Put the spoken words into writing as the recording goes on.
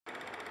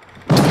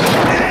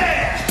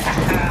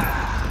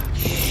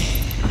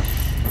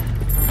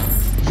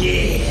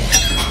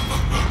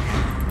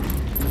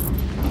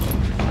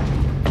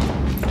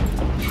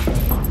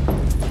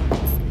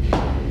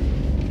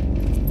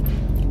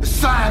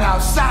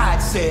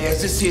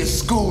says this here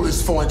school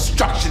is for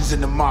instructions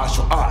in the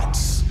martial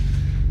arts.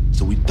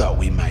 So we thought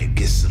we might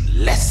get some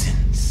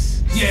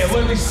lessons. Yeah,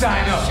 when we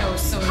sign up?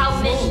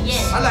 How many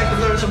yen? I'd like to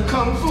learn some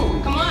kung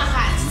fu. Come on,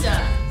 hot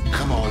stuff.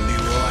 Come on,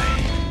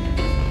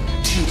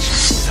 Leroy. Teach me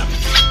something.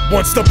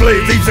 Once the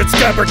blade leaves its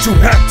scabbard, to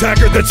hack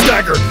tagger then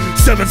stagger.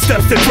 7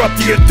 steps that drop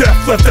the in death,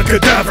 left the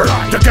cadaver.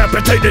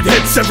 Decapitated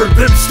head, severed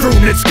limbs strewn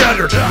and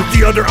scattered. With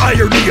the utter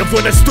irony of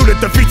when a student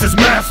defeats his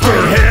master.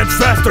 Hands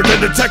faster than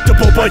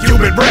detectable by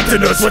human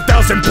retinas.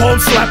 1,000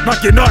 palms slap,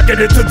 knock your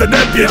noggin into the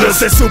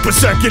nebulous. A super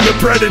secular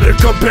predator,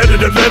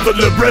 competitive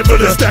evident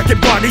reveler. Stacking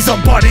bodies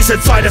on bodies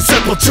inside a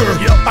sepulture.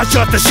 I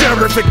shot the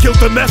sheriff and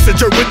killed the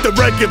messenger with the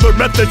regular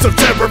methods of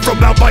terror from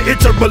out my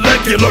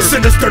intermolecular.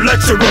 Sinister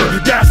lecturer,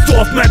 gassed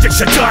off magic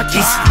shiitakes.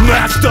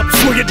 Masked up,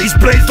 swinging these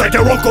blades like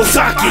a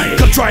Rokosaki.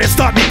 Come try and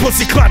stop me,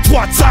 pussy clot,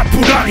 twat, sot,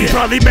 punani.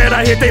 Probably mad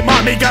I hit they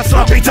mommy, got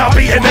sloppy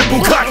toppy and then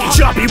bukkake.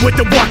 Choppy with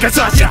the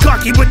wakazashi,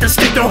 cocky with the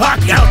stick, no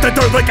hockey. Out the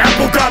dirt like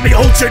Apogami,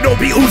 old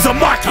Shinobi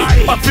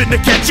Uzumaki. I'm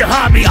finna catch your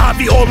hobby,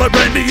 Avi all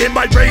already in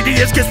my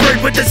radius. Get sprayed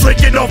with this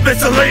linking off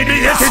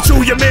miscellaneous. Hit you,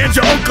 your man,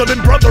 your uncle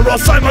and brother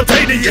all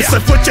simultaneous. I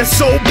put your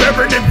soul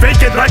barren and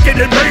vacant like an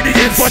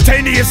irradiance.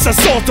 Spontaneous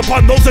assault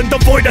upon those in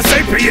the void of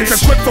sapiens.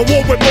 Equipped for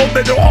war with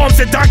momental arms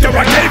and Dr.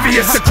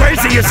 Octavius. The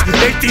craziest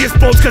atheist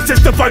bones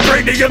consist of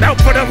vibranium. Out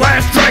for the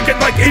last dragon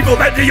like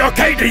evil and the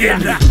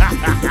Arcadian.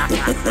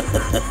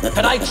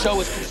 Tonight's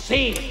show is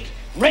conceived,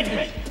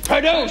 written,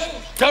 produced,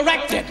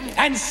 directed,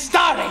 and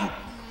starring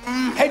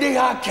the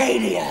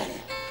Arcadian.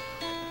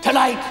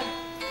 Tonight,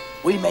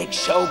 we make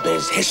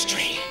showbiz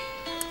history.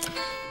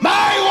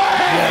 My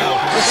way!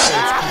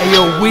 Hey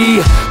yo,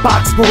 we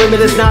box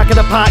perimeters, knocking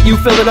a pot, you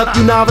fill it up,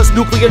 you novice,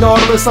 nuclear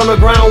nautilus,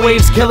 underground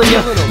waves killing you.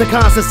 The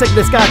constant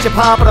sickness got you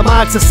popping, the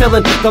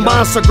moxicillin. The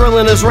monster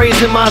grilling is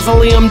raising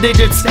mausoleum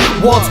digits.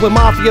 Waltz with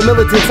mafia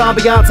militants,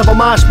 ambiance of a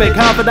mosh pit.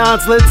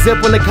 Confidants lit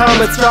zip when the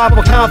comments drop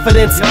with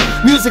confidence.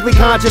 Musically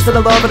conscious of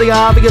the love of the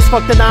obvious,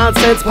 fuck the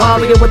nonsense.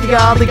 Polygon with the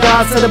oddly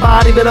gods, an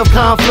embodiment of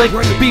conflict.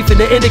 Beef in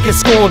the indica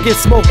scorn, get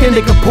smoked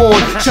indica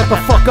porn. Shut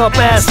the fuck up,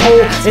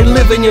 asshole, and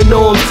live in your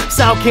norms.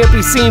 South can't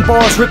be seen,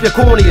 bars rip your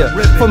cornea.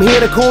 From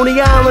here to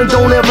Coney Island,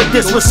 don't ever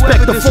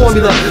disrespect the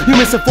formula. You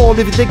misinformed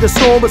if you think the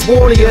storm is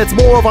warning you. It's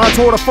more of our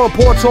tour, the front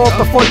porch off,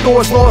 the front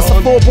door's lost, the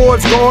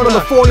floorboard's gone, and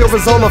the foyer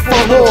is on the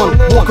front lawn.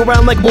 Walk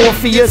around like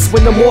Morpheus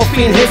when the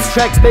morphine hits.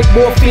 Tracks make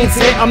morphines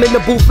hit, I'm in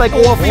the booth like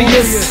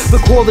Orpheus. The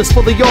call is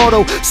fully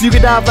auto, so you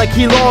can dive like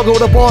Key Largo.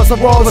 The bars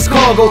of raw as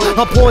cargo.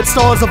 I point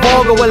stars of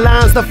Argo with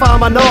lines that find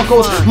my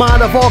narcos.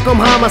 Mind of Arkham,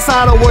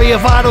 homicidal, where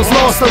your vitals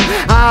lost them.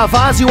 I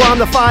advise you, I'm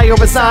the fire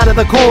inside of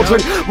the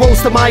cauldron.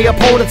 Roasting my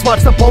opponents,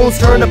 watch the bones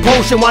turn to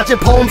potion. Watching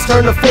poems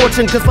turn to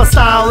fortune, cause my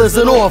style is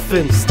an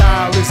orphan.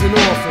 Style is an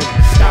orphan.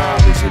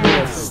 Style is an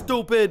orphan.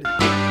 Stupid.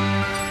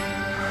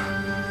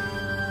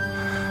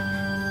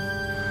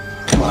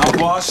 Now,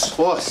 boss.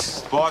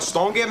 Boss. Boss,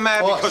 don't get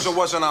mad because it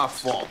wasn't our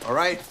fault, all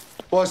right?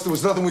 Boss, there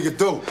was nothing we could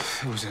do.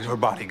 It was her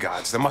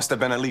bodyguards. There must have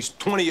been at least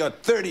 20 or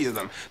 30 of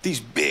them. These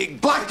big...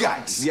 Black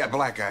guys. Yeah,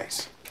 black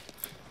guys.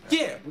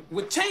 Yeah,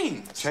 with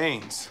chains.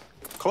 Chains.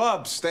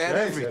 Clubs. They had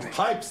everything. They had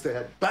pipes, they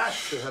had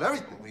bats, they had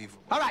everything.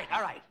 All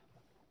right.